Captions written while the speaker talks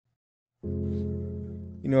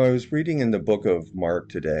I was reading in the book of Mark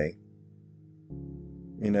today,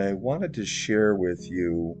 and I wanted to share with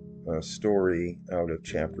you a story out of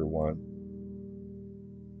chapter 1.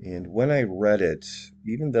 And when I read it,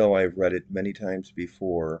 even though I've read it many times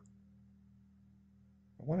before,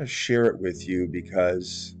 I want to share it with you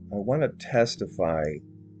because I want to testify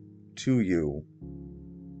to you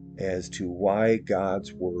as to why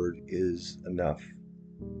God's word is enough.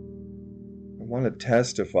 I want to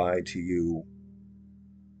testify to you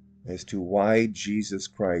as to why Jesus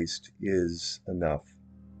Christ is enough.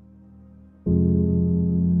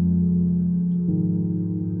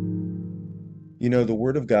 The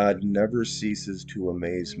Word of God never ceases to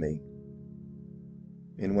amaze me.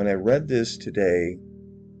 And when I read this today,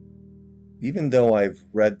 even though I've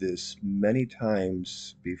read this many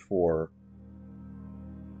times before,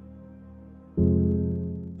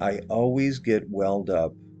 I always get welled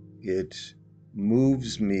up. It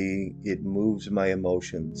moves me, it moves my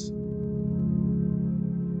emotions.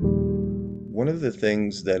 One of the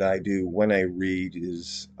things that I do when I read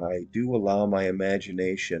is I do allow my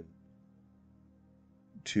imagination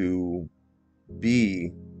to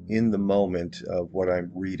be in the moment of what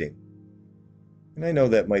I'm reading. And I know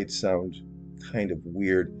that might sound kind of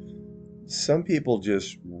weird. Some people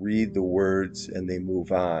just read the words and they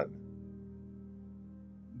move on.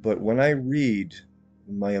 But when I read,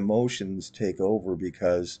 my emotions take over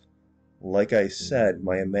because, like I said,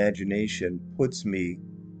 my imagination puts me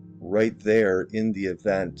right there in the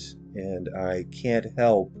event, and I can't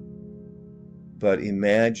help but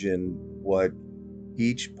imagine what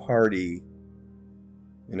each party,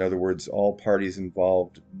 in other words, all parties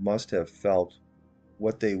involved, must have felt,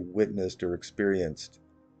 what they witnessed or experienced.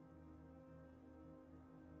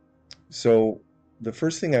 So the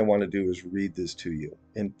first thing I want to do is read this to you,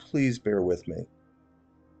 and please bear with me,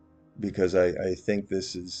 because I think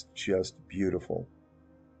this is just beautiful.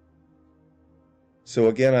 So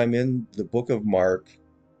again, I'm in the book of Mark,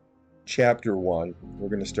 chapter 1. We're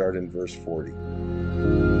going to start in verse 40.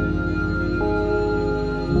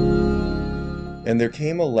 And there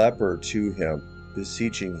came a leper to him,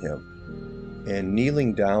 beseeching him, and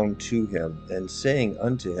kneeling down to him, and saying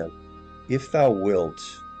unto him, If thou wilt,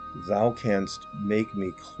 thou canst make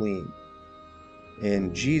me clean.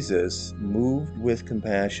 And Jesus, moved with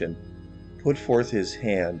compassion, put forth his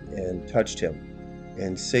hand, and touched him,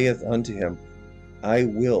 and saith unto him, I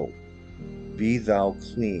will, be thou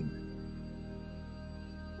clean.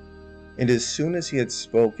 And as soon as he had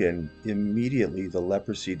spoken, immediately the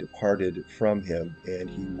leprosy departed from him, and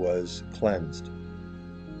he was cleansed.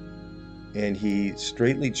 And he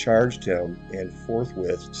straitly charged him, and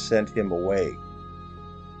forthwith sent him away,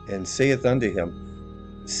 and saith unto him,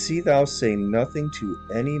 See thou say nothing to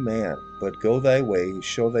any man, but go thy way,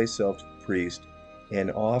 show thyself to the priest,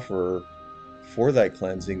 and offer for thy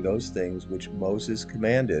cleansing those things which Moses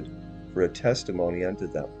commanded for a testimony unto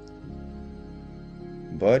them.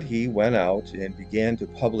 But he went out and began to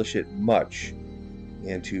publish it much,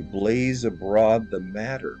 and to blaze abroad the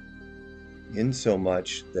matter,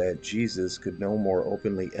 insomuch that Jesus could no more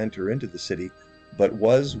openly enter into the city, but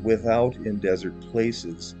was without in desert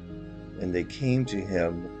places, and they came to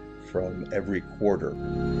him from every quarter.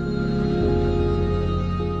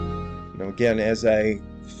 Now again, as I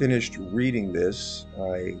finished reading this,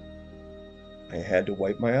 I had to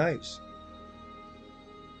wipe my eyes.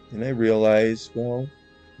 And I realized, well,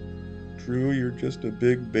 Drew, you're just a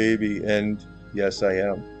big baby, and yes, I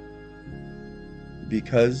am.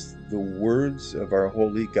 Because the words of our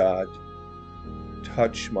holy God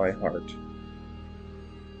touch my heart,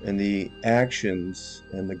 and the actions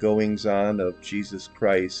and the goings on of Jesus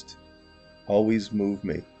Christ always move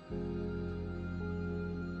me.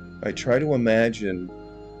 I try to imagine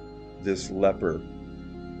this leper.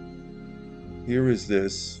 Here is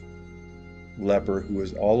this leper who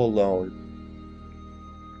is all alone.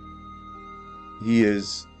 He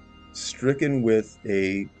is stricken with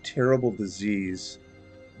a terrible disease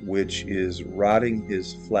which is rotting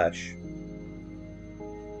his flesh.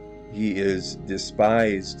 He is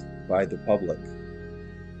despised by the public.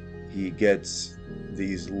 He gets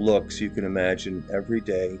these looks, you can imagine, every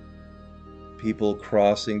day. People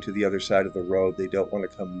crossing to the other side of the road, they don't want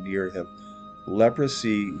to come near him.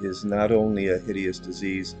 Leprosy is not only a hideous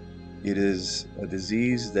disease, it is a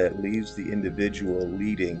disease that leaves the individual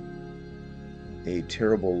leading a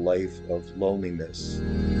terrible life of loneliness.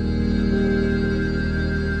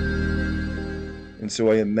 And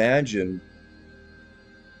so I imagine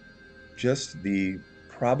just the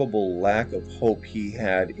probable lack of hope he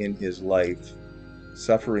had in his life,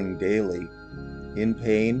 suffering daily, in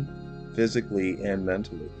pain, physically and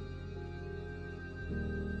mentally.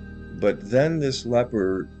 But then this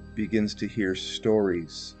leper begins to hear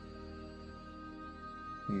stories.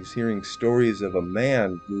 He's hearing stories of a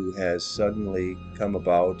man who has suddenly come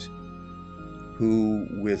about, who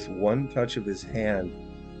with one touch of his hand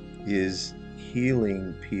is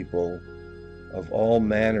healing people of all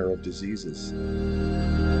manner of diseases.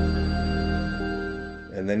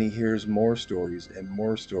 And then he hears more stories and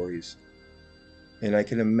more stories. And I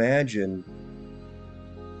can imagine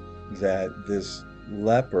that this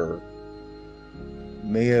leper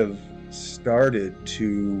may have started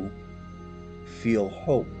to feel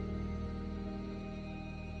hope.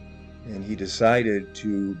 And he decided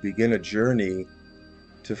to begin a journey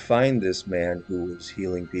to find this man who was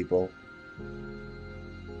healing people.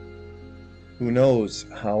 Who knows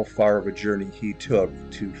how far of a journey he took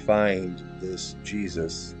to find this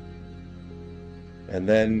Jesus, and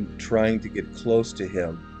then trying to get close to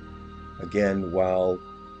him, again while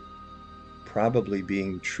probably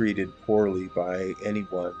being treated poorly by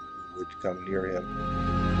anyone who would come near him.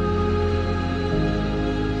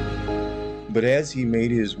 But as he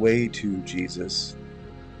made his way to Jesus,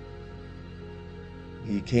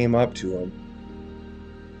 he came up to him,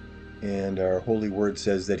 and our holy word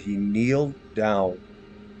says that he kneeled down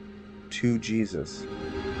to Jesus,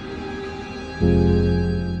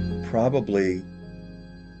 probably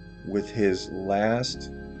with his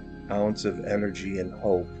last ounce of energy and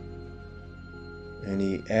hope, and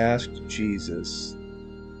he asked Jesus,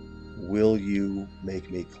 "Will you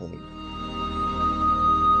make me clean?"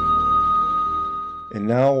 And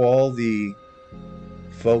now all the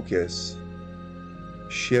focus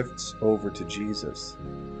shifts over to Jesus.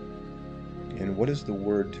 And what does the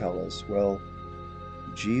word tell us? Well,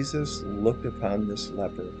 Jesus looked upon this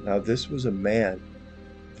leper. Now, this was a man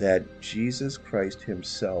that Jesus Christ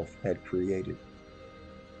himself had created.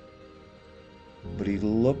 But he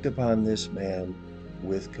looked upon this man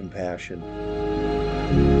with compassion.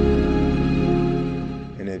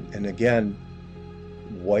 And again,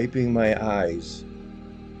 wiping my eyes,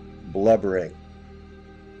 blubbering,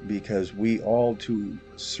 because we all, to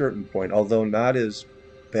a certain point, although not as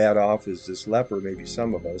bad off as this leper, maybe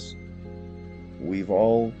some of us, we've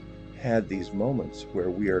all had these moments where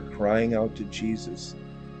we are crying out to Jesus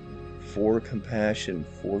for compassion,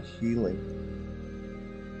 for healing.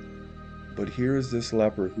 But here is this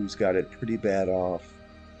leper who's got it pretty bad off,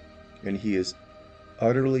 and he has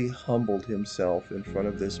utterly humbled himself in front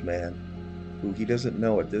of this man who he doesn't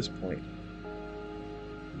know at this point.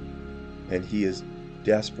 And he is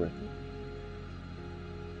desperate.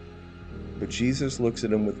 But Jesus looks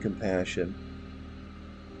at him with compassion,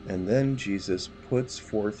 and then Jesus puts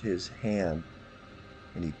forth his hand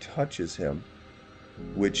and he touches him,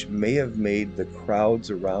 which may have made the crowds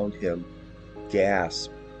around him gasp.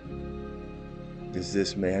 Is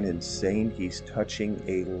this man insane? He's touching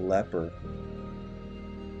a leper.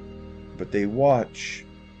 But they watch.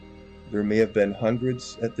 There may have been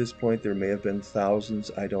hundreds at this point, there may have been thousands,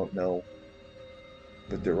 I don't know.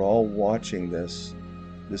 But they're all watching this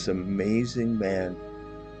amazing man,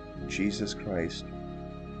 Jesus Christ,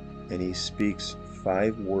 and he speaks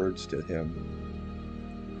 5 words to him.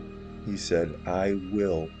 He said, "I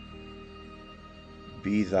will,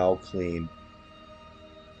 be thou clean."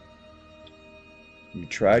 You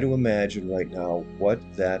try to imagine right now what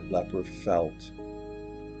that leper felt.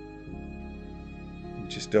 We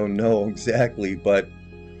just don't know exactly, but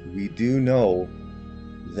we do know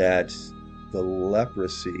that the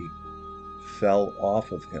leprosy fell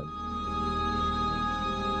off of him.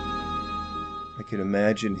 I can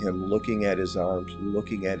imagine him looking at his arms,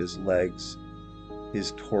 looking at his legs,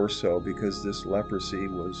 his torso, because this leprosy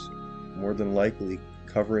was more than likely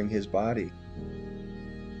covering his body.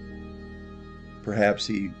 Perhaps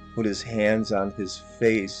he put his hands on his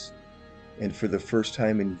face, and for the first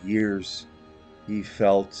time in years, he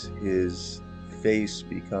felt his face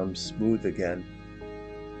become smooth again.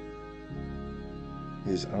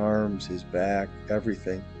 His arms, his back,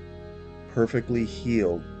 everything perfectly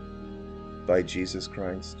healed by Jesus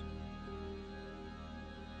Christ.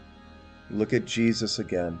 Look at Jesus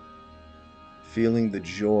again, feeling the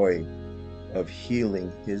joy of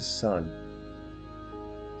healing his Son,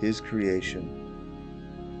 his creation,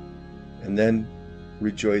 and then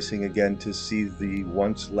rejoicing again to see the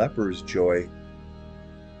once leper's joy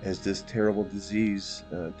as this terrible disease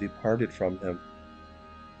departed from him.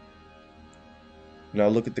 Now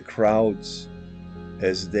look at the crowds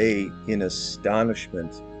as they, in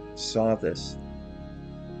astonishment, saw this.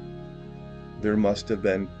 There must have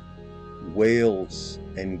been wails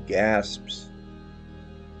and gasps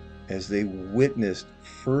as they witnessed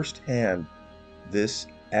firsthand this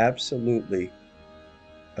absolutely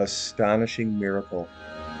astonishing miracle.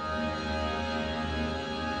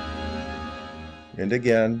 And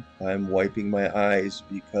again, I'm wiping my eyes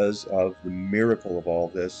because of the miracle of all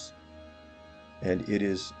this, and it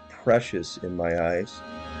is precious in my eyes.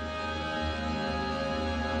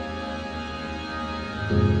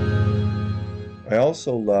 I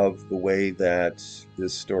also love the way that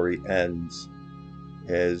this story ends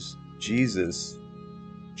as Jesus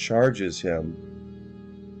charges him.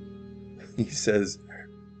 He says,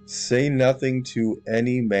 "Say nothing to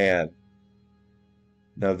any man."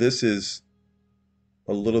 Now, this is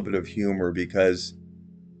a little bit of humor because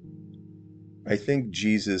I think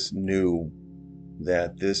Jesus knew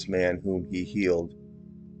that this man whom he healed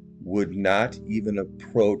would not even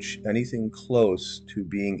approach anything close to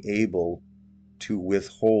being able to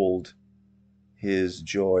withhold his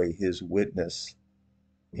joy, his witness.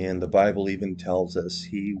 And the Bible even tells us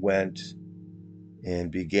he went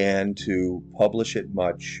and began to publish it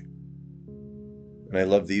much. And I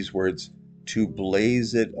love these words, to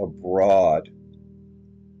blaze it abroad.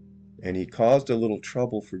 And he caused a little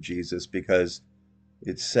trouble for Jesus because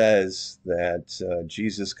it says that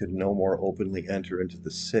Jesus could no more openly enter into the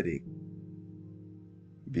city,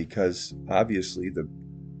 because obviously the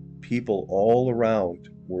people all around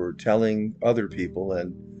were telling other people,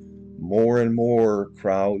 and more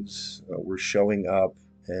crowds were showing up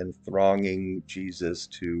and thronging Jesus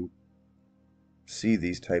to see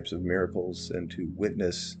these types of miracles and to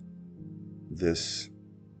witness this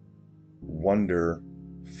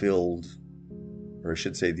wonder-filled, or I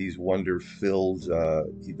should say these wonder-filled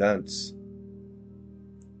events.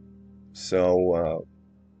 So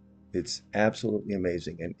it's absolutely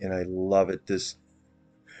amazing, and I love it.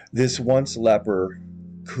 This once leper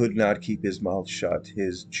could not keep his mouth shut.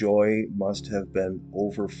 His joy must have been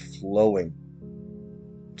overflowing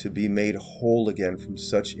to be made whole again from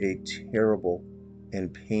such a terrible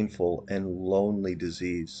and painful and lonely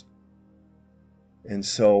disease. And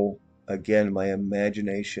so, again, my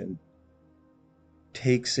imagination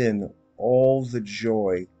takes in all the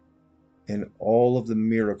joy and all of the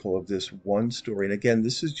miracle of this one story. And again,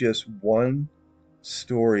 this is just one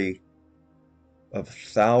story of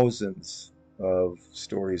thousands of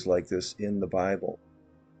stories like this in the Bible.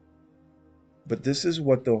 But this is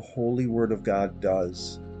what the Holy Word of God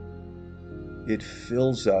does. It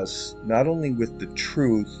fills us not only with the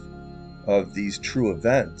truth of these true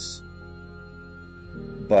events,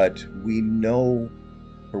 but we know,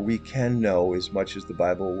 or we can know, as much as the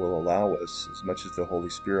Bible will allow us, as much as the Holy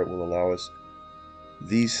Spirit will allow us,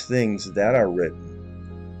 these things that are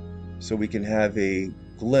written, so we can have a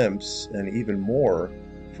glimpse and even more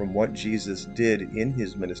from what Jesus did in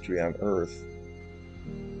his ministry on earth.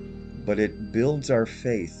 But it builds our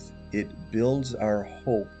faith, it builds our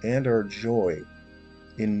hope and our joy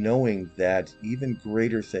in knowing that even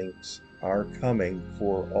greater things are coming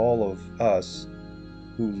for all of us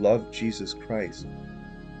who love Jesus Christ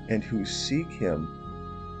and who seek him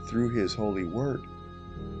through his holy word.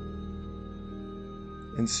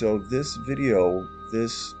 And so this video,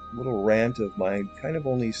 this little rant of mine, kind of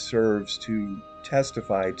only serves to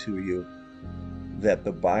testify to you that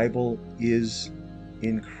the Bible is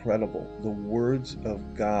incredible. The words of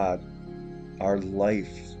God are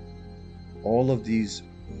life. All of these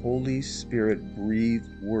Holy Spirit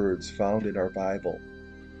breathed words found in our Bible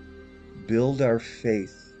build our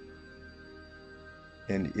faith,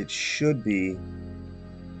 and it should be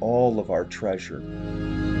all of our treasure.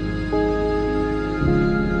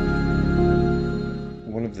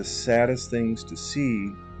 One of the saddest things to see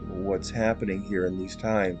what's happening here in these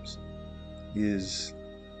times is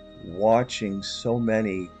watching so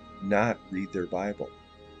many not read their Bible.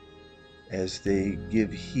 As they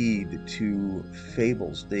give heed to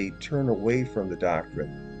fables, they turn away from the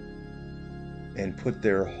doctrine and put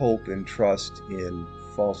their hope and trust in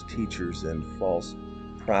false teachers and false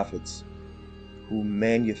prophets who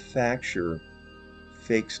manufacture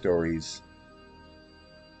fake stories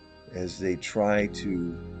as they try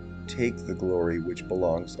to take the glory which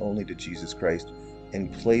belongs only to Jesus Christ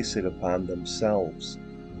and place it upon themselves.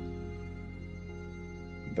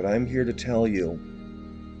 But I'm here to tell you,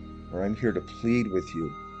 or I'm here to plead with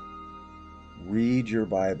you, read your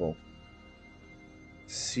Bible.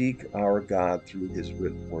 Seek our God through his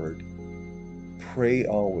written word. Pray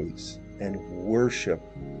always and worship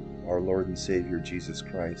our Lord and Savior Jesus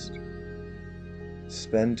Christ.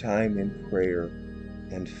 Spend time in prayer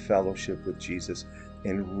and fellowship with Jesus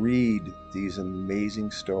and read these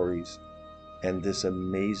amazing stories and this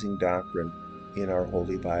amazing doctrine in our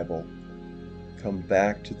Holy Bible. Come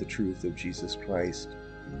back to the truth of Jesus Christ.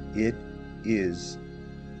 It is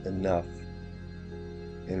enough.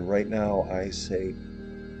 And right now I say,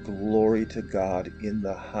 glory to God in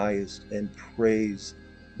the highest, and praise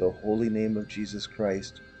the holy name of Jesus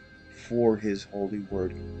Christ for his holy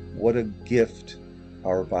word. What a gift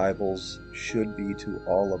our Bibles should be to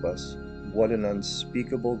all of us. What an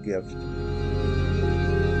unspeakable gift.